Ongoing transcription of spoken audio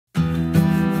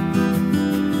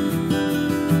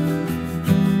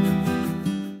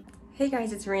Hey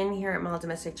guys, it's Randy here at Model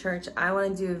Domestic Church. I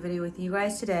want to do a video with you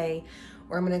guys today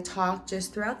where I'm going to talk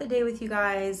just throughout the day with you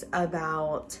guys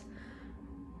about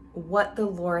what the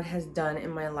Lord has done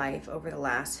in my life over the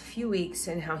last few weeks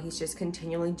and how he's just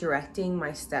continually directing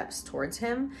my steps towards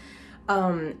him,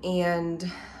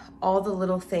 and all the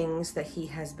little things that he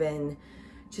has been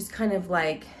just kind of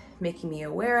like making me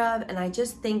aware of. And I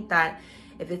just think that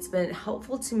if it's been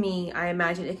helpful to me, I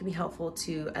imagine it could be helpful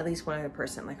to at least one other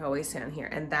person, like I always say on here.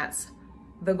 And that's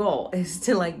the goal, is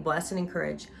to like bless and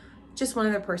encourage just one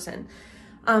other person.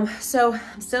 So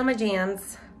I'm still in my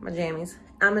jammies.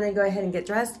 I'm gonna go ahead and get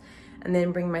dressed and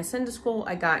then bring my son to school.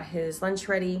 I got his lunch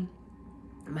ready.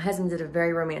 My husband did a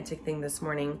very romantic thing this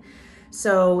morning.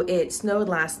 So it snowed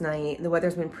last night. The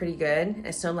weather's been pretty good.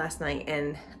 It snowed last night,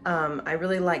 and I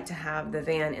really like to have the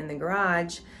van in the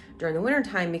garage during the winter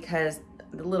time because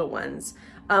the little ones.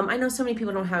 I know so many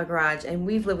people don't have a garage, and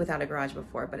we've lived without a garage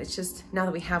before, but it's just now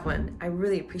that we have one, I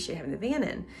really appreciate having the van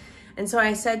in. And so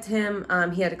I said to him,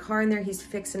 he had a car in there he's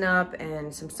fixing up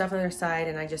and some stuff on their side,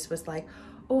 and I just was like,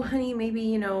 oh honey, maybe,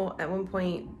 you know, at one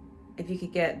point, if you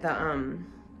could get the, how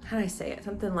did I say it?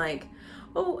 Something like,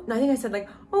 oh, no, I think I said like,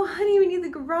 oh honey, we need the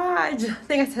garage. I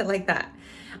think I said like that.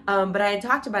 But I had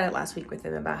talked about it last week with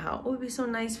him about how, oh, it'd be so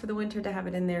nice for the winter to have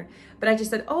it in there. But I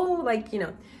just said, oh, like, you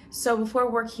know, so before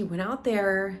work, he went out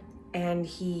there and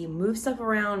he moved stuff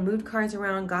around, moved cars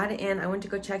around, got it in. I went to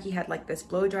go check. He had like this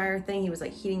blow dryer thing. He was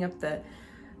like heating up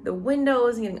the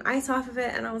windows and getting ice off of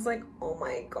it. And I was like, oh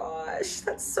my gosh,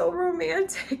 that's so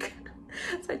romantic.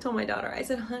 So I told my daughter, I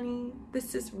said, honey,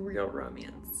 this is real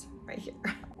romance right here.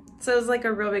 So it was like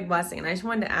a real big blessing. And I just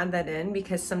wanted to add that in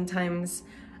because sometimes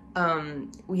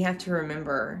we have to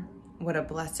remember what a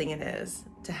blessing it is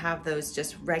to have those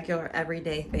just regular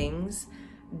everyday things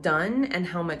done and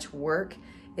how much work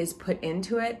is put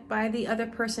into it by the other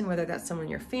person, whether that's someone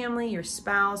in your family, your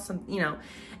spouse, you know.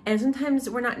 And sometimes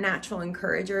we're not natural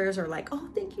encouragers or like, oh,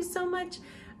 thank you so much.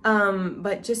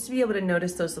 But just to be able to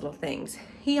notice those little things.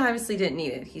 He obviously didn't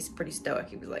need it. He's pretty stoic.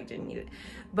 He was like, didn't need it.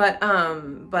 But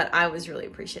I was really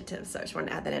appreciative. So I just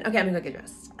wanted to add that in. Okay, I'm gonna go get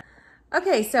dressed.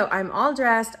 Okay, so I'm all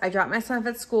dressed. I dropped my son off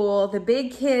at school. The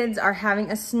big kids are having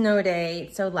a snow day.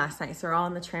 So last night, so they're all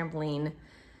on the trampoline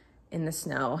in the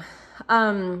snow.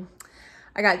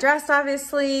 I got dressed,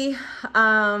 obviously.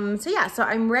 So yeah, so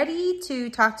I'm ready to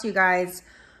talk to you guys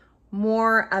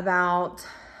more about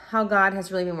how God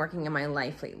has really been working in my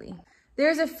life lately.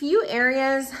 There's a few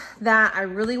areas that I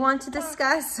really want to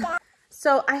discuss.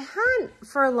 So I had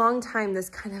for a long time this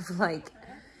kind of like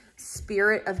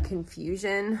spirit of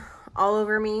confusion all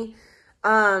over me.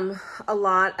 A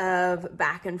lot of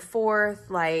back and forth,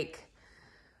 like,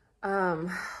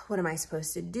 what am I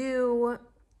supposed to do?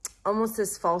 Almost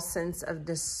this false sense of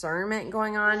discernment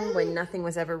going on when nothing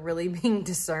was ever really being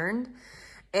discerned.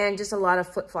 And just a lot of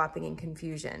flip-flopping and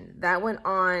confusion. That went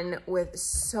on with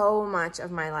so much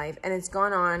of my life. And it's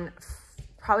gone on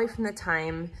probably from the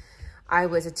time I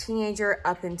was a teenager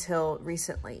up until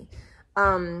recently.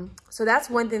 So that's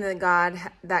one thing that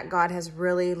God has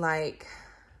really like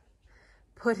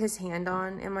put his hand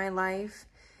on in my life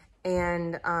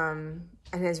and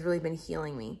has really been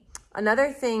healing me.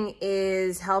 Another thing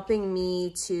is helping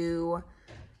me to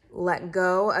let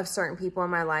go of certain people in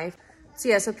my life. So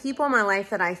yeah, so people in my life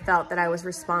that I felt that I was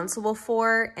responsible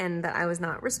for and that I was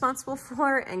not responsible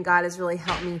for. And God has really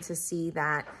helped me to see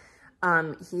that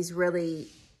he's really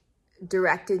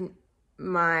directed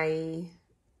my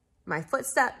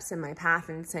footsteps and my path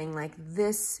and saying like,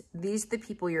 these are the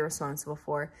people you're responsible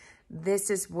for. This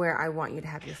is where I want you to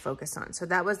have your focus on. So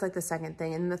that was like the second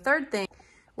thing. And the third thing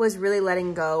was really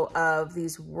letting go of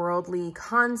these worldly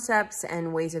concepts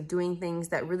and ways of doing things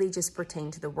that really just pertain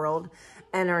to the world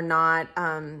and are not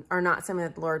something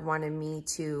that the Lord wanted me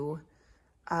to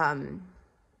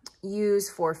use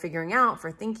for figuring out, for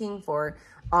thinking, for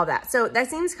all that. So that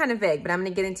seems kind of vague, but I'm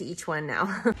going to get into each one now.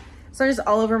 So I'm just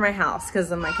all over my house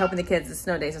because I'm like helping the kids. It's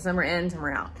snow day, so some are in, some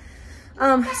are out.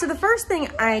 So the first thing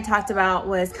I talked about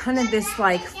was kind of this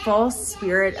like false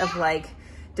spirit of like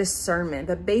discernment,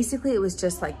 but basically it was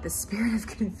just like the spirit of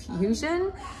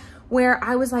confusion where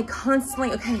I was like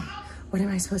constantly, okay, what am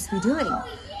I supposed to be doing?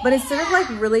 But instead of like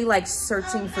really like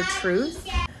searching for truth,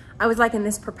 I was like in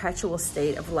this perpetual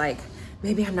state of like,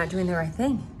 maybe I'm not doing the right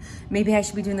thing. Maybe I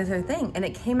should be doing this other thing. And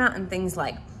it came out in things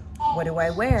like, what do I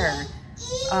wear?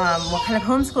 What kind of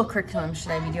homeschool curriculum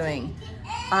should I be doing?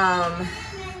 How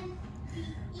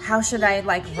should I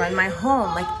like run my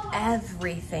home? Like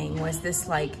everything was this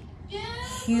like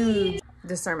huge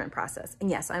discernment process. And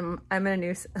yes, I'm in a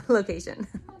new location.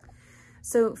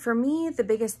 So for me, the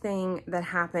biggest thing that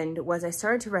happened was I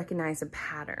started to recognize a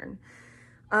pattern.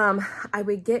 I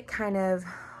would get kind of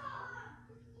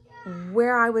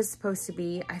where I was supposed to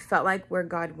be. I felt like where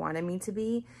God wanted me to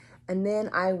be. And then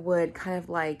I would kind of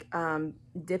like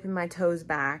dipping my toes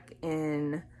back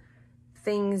in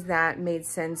things that made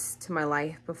sense to my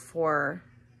life before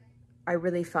I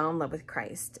really fell in love with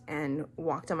Christ and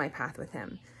walked on my path with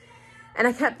him. And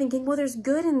I kept thinking, well, there's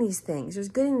good in these things. There's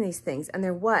good in these things. And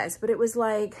there was, but it was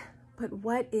like, but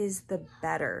what is the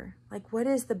better? Like, what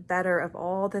is the better of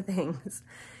all the things?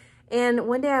 And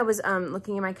one day I was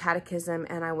looking at my catechism,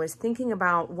 and I was thinking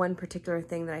about one particular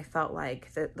thing that I felt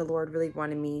like that the Lord really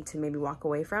wanted me to maybe walk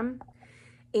away from.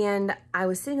 And I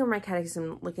was sitting over my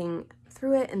catechism looking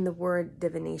through it, and the word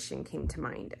divination came to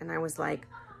mind. And I was like,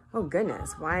 oh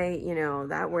goodness, why,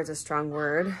 that word's a strong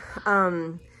word.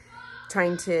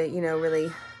 Trying to,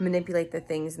 really manipulate the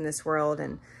things in this world.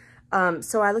 And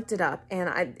so I looked it up,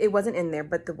 and it wasn't in there,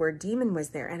 but the word demon was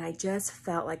there. And I just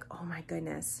felt like, oh my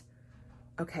goodness,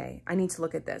 okay, I need to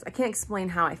look at this. I can't explain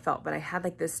how I felt, but I had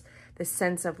like this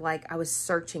sense of like I was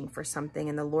searching for something,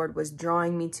 and the Lord was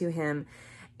drawing me to him.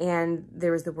 And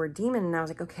there was the word demon, and I was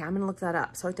like, okay, I'm gonna look that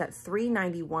up. So I looked at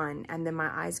 391, and then my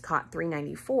eyes caught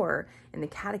 394 in the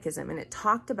catechism, and it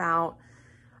talked about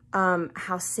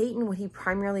how Satan, what he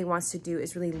primarily wants to do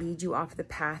is really lead you off the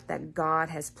path that God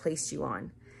has placed you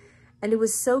on. And it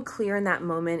was so clear in that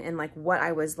moment, and like what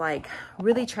I was like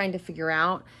really trying to figure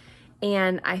out.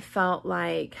 And I felt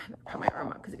like, I put my arm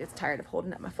up because it gets tired of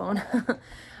holding up my phone.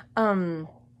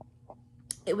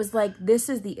 It was like, this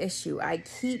is the issue. I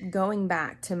keep going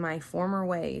back to my former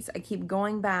ways. I keep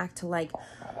going back to like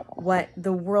what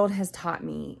the world has taught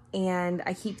me. And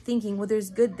I keep thinking, well,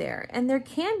 there's good there. And there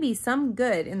can be some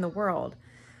good in the world.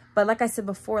 But like I said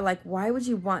before, like, why would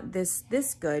you want this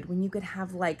good when you could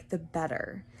have like the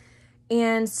better?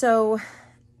 And so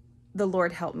the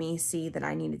Lord helped me see that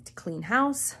I needed to clean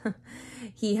house.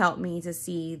 He helped me to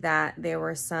see that there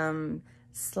were some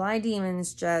sly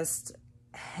demons just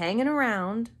hanging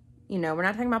around. We're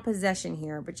not talking about possession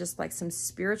here, but just like some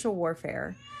spiritual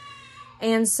warfare.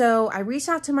 And so I reached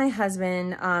out to my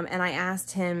husband, and I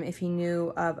asked him if he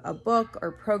knew of a book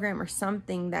or program or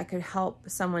something that could help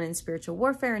someone in spiritual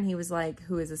warfare. And he was like,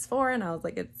 who is this for? And I was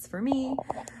like, it's for me.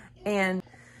 And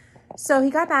so he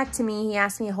got back to me. He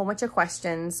asked me a whole bunch of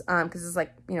questions because it's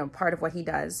like, part of what he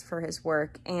does for his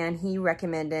work. And he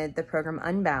recommended the program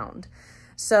Unbound.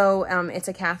 So it's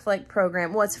a Catholic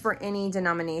program. Well, it's for any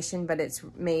denomination, but it's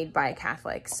made by a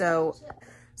Catholic. So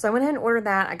I went ahead and ordered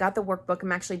that. I got the workbook.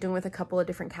 I'm actually doing with a couple of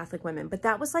different Catholic women. But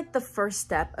that was like the first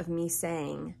step of me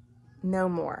saying, no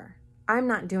more. I'm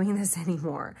not doing this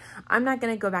anymore. I'm not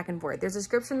going to go back and forth. There's a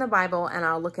scripture in the Bible, and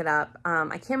I'll look it up. I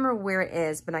can't remember where it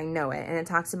is, but I know it. And it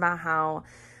talks about how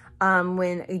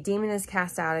when a demon is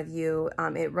cast out of you,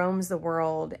 it roams the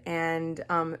world. And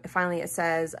finally it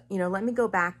says, let me go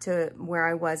back to where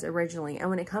I was originally. And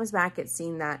when it comes back, it's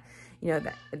seen that,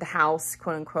 the house,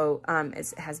 quote unquote,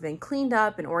 has been cleaned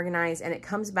up and organized. And it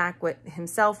comes back with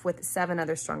himself with 7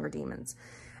 other stronger demons.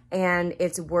 And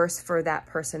it's worse for that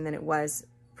person than it was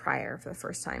prior for the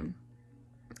first time.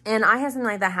 And I had something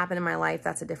like that happen in my life.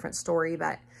 That's a different story,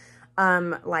 but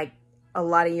like a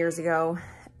lot of years ago.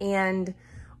 And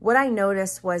what I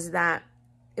noticed was that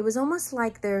it was almost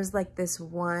like there's like this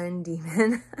one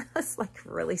demon was like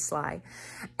really sly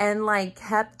and like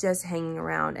kept just hanging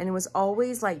around. And it was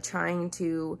always like trying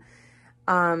to,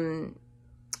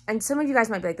 and some of you guys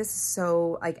might be like, this is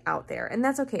so like out there, and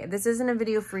that's okay. If this isn't a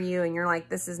video for you and you're like,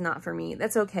 this is not for me,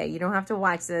 that's okay. You don't have to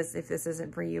watch this if this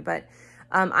isn't for you. But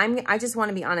I just want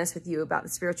to be honest with you about the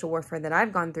spiritual warfare that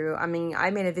I've gone through. I mean,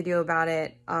 I made a video about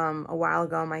it a while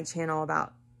ago on my channel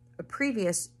about a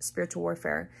previous spiritual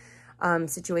warfare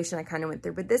situation I kind of went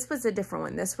through, but this was a different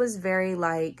one. This was very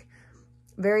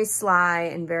sly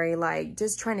and very like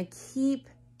just trying to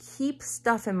keep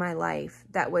stuff in my life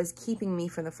that was keeping me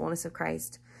from the fullness of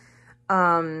Christ.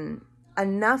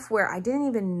 Enough where I didn't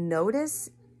even notice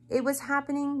it was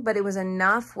happening, but it was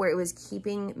enough where it was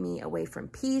keeping me away from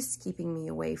peace, keeping me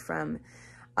away from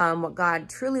what God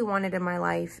truly wanted in my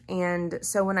life. And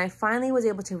so when I finally was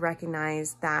able to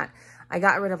recognize that, I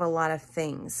got rid of a lot of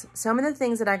things. Some of the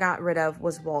things that I got rid of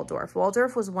was Waldorf.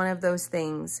 Waldorf was one of those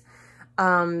things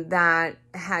that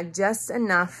had just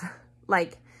enough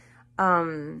like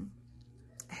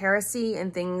heresy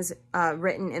and things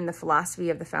written in the philosophy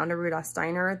of the founder, Rudolf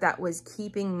Steiner, that was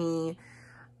keeping me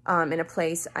in a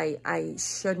place I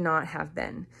should not have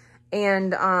been.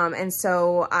 And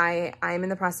so I'm in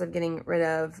the process of getting rid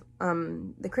of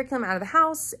the curriculum out of the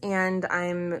house, and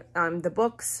I'm the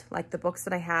books, like the books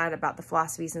that I had about the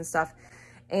philosophies and stuff.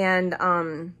 And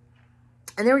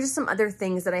there were just some other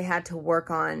things that I had to work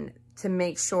on to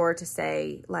make sure to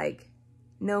say, like,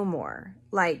 no more.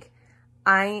 Like,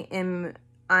 I am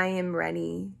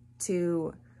ready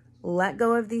to let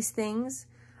go of these things,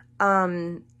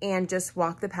 and just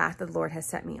walk the path that the Lord has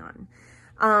set me on.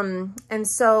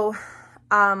 So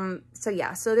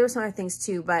there were some other things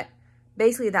too, but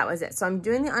basically that was it. So I'm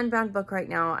doing the Unbound book right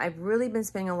now. I've really been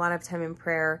spending a lot of time in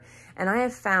prayer, and I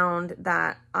have found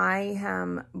that I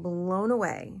am blown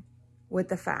away with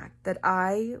the fact that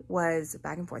I was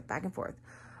back and forth,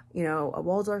 you know, a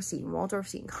Waldorf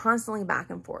Seton, constantly back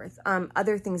and forth.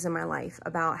 Other things in my life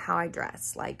about how I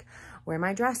dress, like wear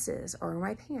my dresses or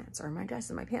my pants, or my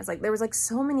dresses and my pants. Like, there was like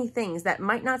so many things that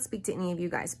might not speak to any of you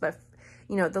guys, but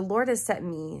you know, the Lord has set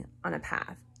me on a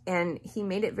path, and he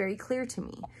made it very clear to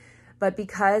me. But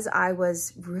because I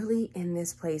was really in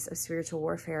this place of spiritual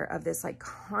warfare, of this like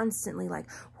constantly like,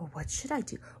 well, what should I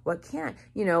do? What can't,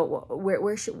 you know,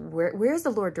 where's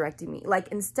the Lord directing me? Like,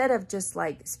 instead of just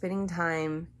like spending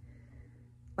time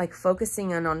like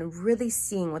focusing on really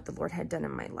seeing what the Lord had done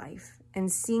in my life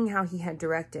and seeing how he had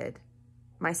directed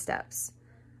my steps,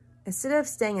 instead of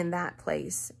staying in that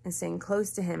place and staying close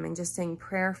to him and just staying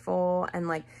prayerful, and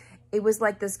like, it was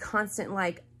like this constant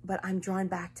like, but I'm drawn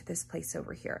back to this place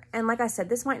over here. And like I said,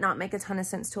 this might not make a ton of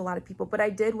sense to a lot of people, but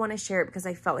I did want to share it because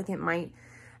I felt like it might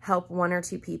help one or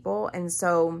two people. And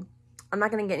so I'm not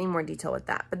going to get any more detail with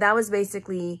that, but that was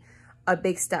basically a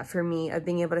big step for me, of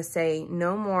being able to say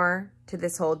no more to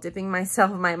this whole dipping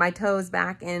myself, my toes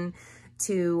back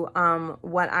into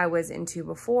what I was into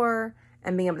before,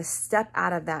 and being able to step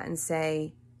out of that and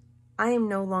say, I am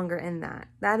no longer in that.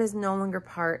 That is no longer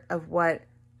part of what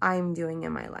I'm doing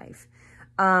in my life.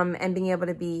 And being able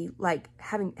to be like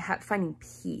finding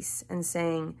peace and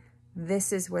saying,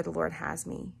 this is where the Lord has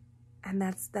me. And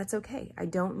that's okay. I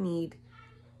don't need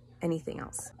anything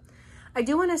else. I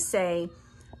do want to say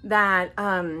that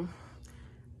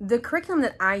the curriculum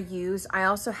that I use, I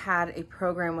also had a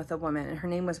program with a woman, and her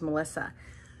name was Melissa.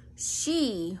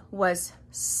 She was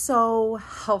so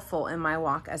helpful in my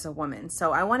walk as a woman.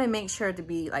 So I want to make sure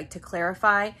to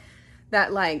clarify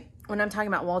that, like, when I'm talking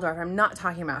about Waldorf, I'm not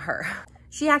talking about her.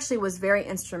 She actually was very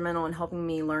instrumental in helping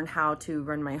me learn how to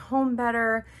run my home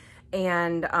better,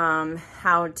 and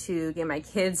how to get my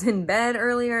kids in bed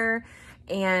earlier,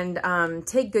 and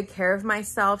take good care of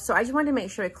myself. So I just wanted to make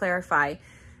sure to clarify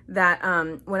that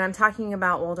when I'm talking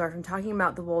about Waldorf, I'm talking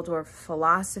about the Waldorf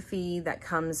philosophy that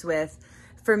comes with,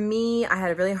 for me, I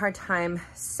had a really hard time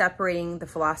separating the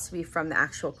philosophy from the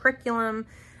actual curriculum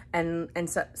and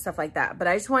stuff like that. But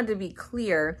I just wanted to be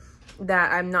clear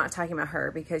that I'm not talking about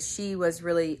her, because she was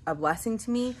really a blessing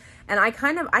to me. And I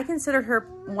consider her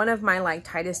one of my like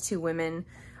tightest two women,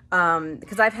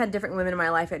 because I've had different women in my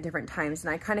life at different times,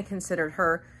 and I kind of considered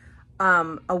her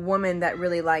a woman that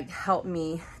really like helped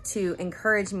me to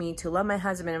encourage me to love my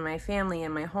husband and my family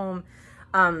and my home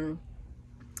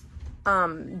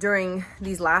during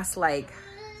these last like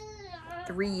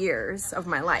 3 years of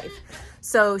my life.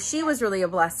 So she was really a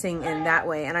blessing in that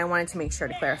way, and I wanted to make sure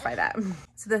to clarify that.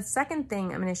 So the second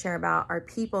thing I'm going to share about are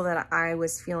people that I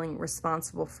was feeling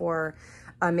responsible for,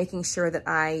 making sure that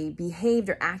I behaved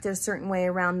or acted a certain way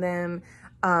around them.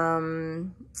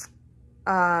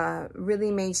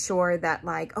 Really made sure that,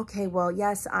 like, okay, well,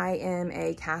 yes, I am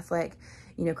a Catholic,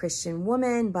 Christian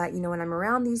woman, but, when I'm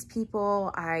around these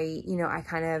people, I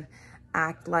kind of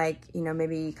act like,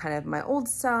 maybe kind of my old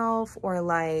self, or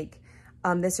like,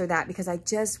 this or that, because I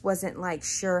just wasn't like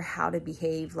sure how to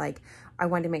behave. Like, I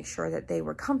wanted to make sure that they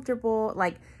were comfortable.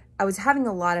 Like, I was having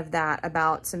a lot of that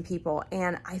about some people,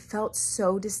 and I felt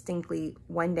so distinctly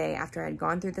one day after I'd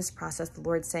gone through this process, the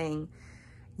Lord saying,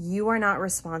 you are not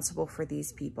responsible for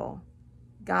these people.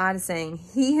 God is saying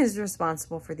he is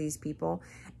responsible for these people,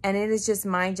 and it is just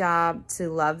my job to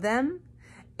love them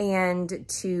and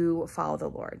to follow the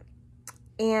Lord.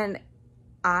 And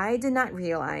I did not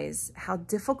realize how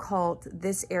difficult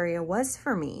this area was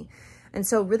for me. And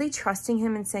so really trusting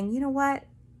him and saying, you know what?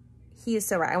 He is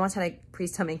so right. I once had a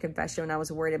priest tell me in confession when I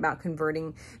was worried about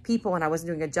converting people and I wasn't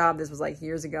doing a job. This was like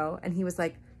years ago. And he was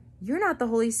like, you're not the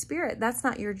Holy Spirit. That's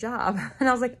not your job. And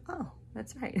I was like, oh,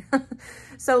 that's right.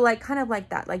 So like, kind of like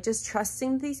that, like just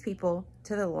trusting these people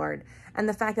to the Lord. And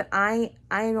the fact that I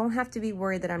don't have to be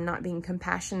worried that I'm not being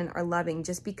compassionate or loving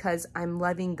just because I'm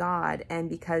loving God and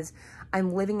because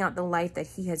I'm living out the life that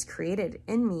he has created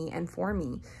in me and for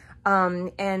me.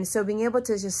 And so being able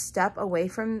to just step away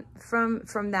from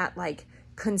that like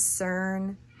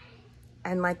concern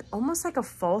and like almost like a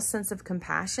false sense of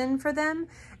compassion for them,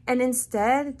 and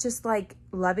instead just like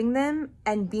loving them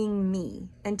and being me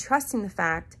and trusting the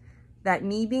fact that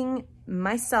me being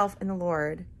myself in the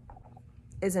Lord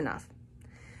is enough.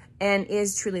 and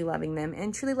is truly loving them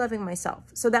and truly loving myself.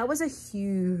 So that was a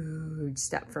huge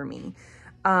step for me.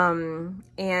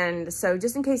 And so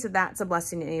just in case if that's a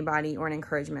blessing to anybody or an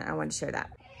encouragement, I wanted to share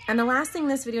that. And the last thing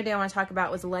this video today I want to talk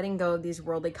about was letting go of these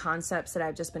worldly concepts that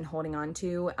I've just been holding on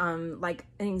to. Like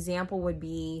an example would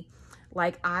be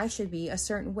like, I should be a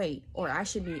certain weight, or I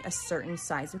should be a certain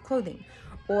size of clothing,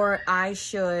 or I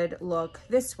should look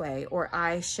this way, or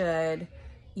I should,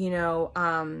 you know,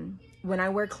 when I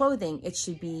wear clothing, it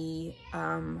should be,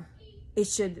 it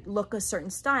should look a certain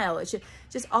style. It should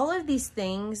just all of these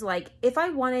things. Like if I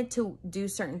wanted to do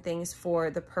certain things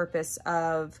for the purpose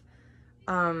of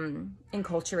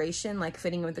enculturation, like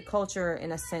fitting with the culture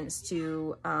in a sense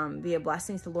to be a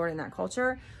blessing to the Lord in that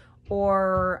culture,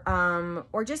 or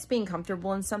just being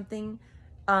comfortable in something,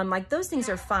 like those things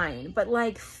are fine. But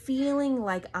like feeling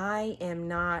like I am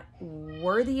not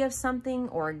worthy of something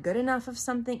or good enough of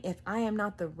something if I am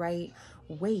not the right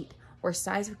weight or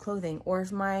size of clothing, or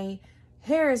if my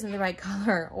hair isn't the right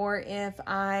color, or if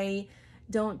I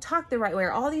don't talk the right way,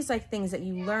 or all these like things that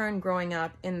you learn growing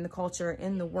up in the culture,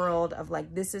 in the world of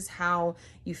like, this is how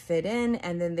you fit in,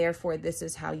 and then therefore this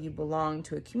is how you belong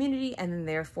to a community, and then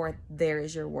therefore there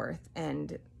is your worth,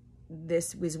 and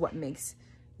this is what makes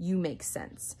you make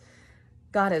sense.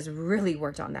 God has really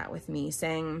worked on that with me,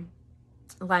 saying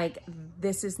like,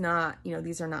 this is not, you know,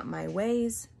 these are not my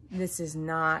ways. This is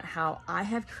not how I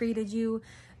have created you.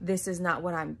 This is not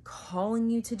what I'm calling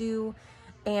you to do.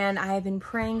 And I have been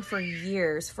praying for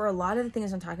years for a lot of the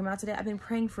things I'm talking about today. I've been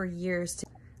praying for years to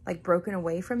like broken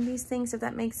away from these things, if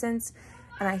that makes sense.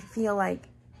 And I feel like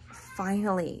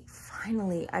finally,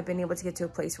 I've been able to get to a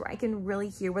place where I can really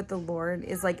hear what the Lord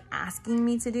is like asking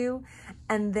me to do,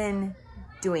 and then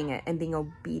doing it and being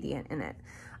obedient in it.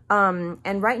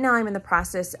 And right now I'm in the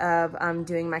process of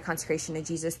doing my consecration to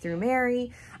Jesus through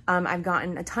Mary. I've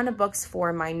gotten a ton of books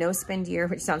for my no spend year,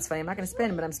 which sounds funny. I'm not going to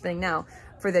spend, but I'm spending now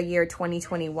for the year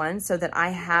 2021, so that I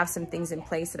have some things in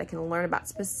place that I can learn about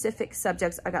specific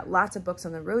subjects. I got lots of books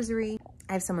on the rosary.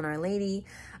 I have some on Our Lady.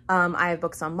 I have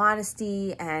books on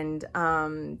modesty, and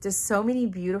just so many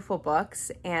beautiful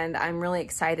books. And I'm really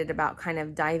excited about kind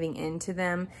of diving into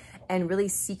them and really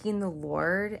seeking the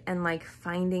Lord and like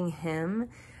finding Him.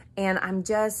 And I'm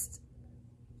just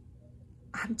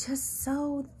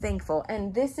so thankful.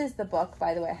 And this is the book,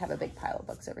 by the way. I have a big pile of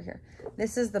books over here.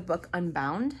 This is the book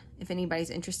Unbound, if anybody's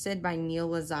interested, by Neil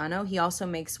Lozano. He also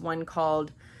makes one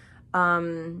called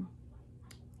something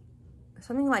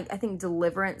like, I think,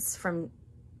 Deliverance from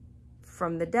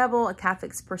the Devil, a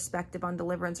Catholic's Perspective on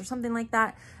Deliverance, or something like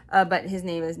that. But his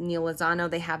name is Neil Lozano.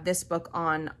 They have this book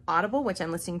on Audible, which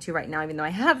I'm listening to right now, even though I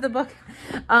have the book.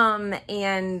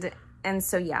 And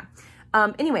so, yeah.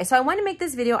 Anyway, so I wanted to make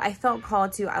this video. I felt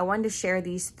called to. I wanted to share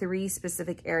these 3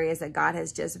 specific areas that God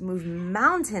has just moved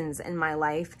mountains in my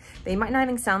life. They might not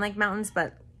even sound like mountains,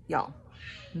 but y'all,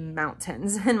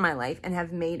 mountains in my life, and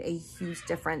have made a huge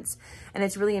difference. And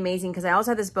it's really amazing because I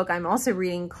also have this book I'm also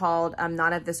reading called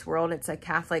Not of This World. It's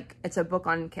a book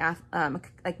on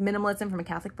like minimalism from a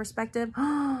Catholic perspective.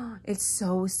 It's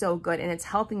so good, and it's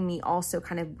helping me also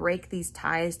kind of break these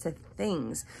ties to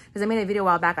things. Because I made a video a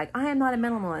while back like, I am not a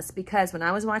minimalist, because when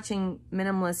I was watching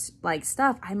minimalist like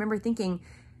stuff, I remember thinking,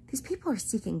 these people are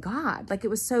seeking God. Like, it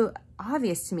was so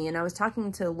obvious to me. And I was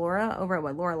talking to Laura over at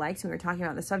What Laura Likes, and we were talking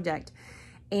about the subject.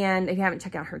 And if you haven't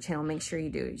checked out her channel, make sure you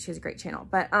do. She has a great channel.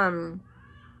 But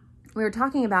we were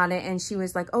talking about it, and she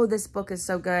was like, oh, this book is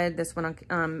so good. This one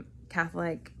on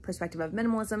Catholic Perspective of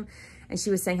Minimalism. And she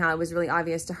was saying how it was really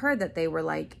obvious to her that they were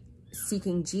like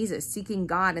seeking Jesus, seeking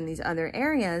God in these other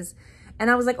areas. And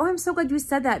I was like, oh, I'm so glad you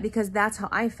said that, because that's how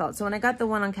I felt. So when I got the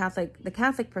one on the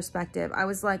Catholic Perspective, I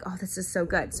was like, oh, this is so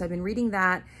good. So I've been reading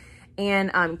that,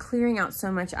 and clearing out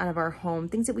so much out of our home,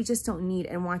 things that we just don't need,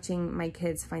 and watching my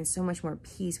kids find so much more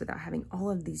peace without having all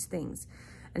of these things,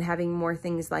 and having more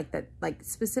things like that, like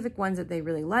specific ones that they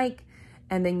really like,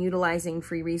 and then utilizing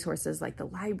free resources like the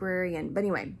library. But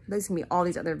anyway, those can be all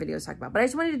these other videos to talk about. But I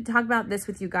just wanted to talk about this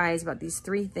with you guys, about these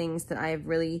 3 things that I have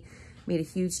really made a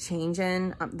huge change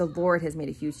in. The Lord has made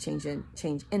a huge change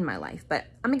in my life. But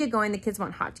I'm gonna get going. The kids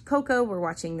want hot cocoa. We're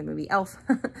watching the movie Elf.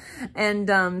 And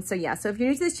so yeah, so if you're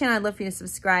new to this channel, I'd love for you to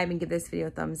subscribe and give this video a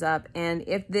thumbs up. And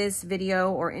if this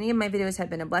video or any of my videos have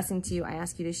been a blessing to you, I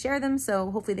ask you to share them, so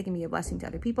hopefully they can be a blessing to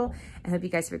other people. I hope you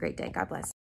guys have a great day. God bless.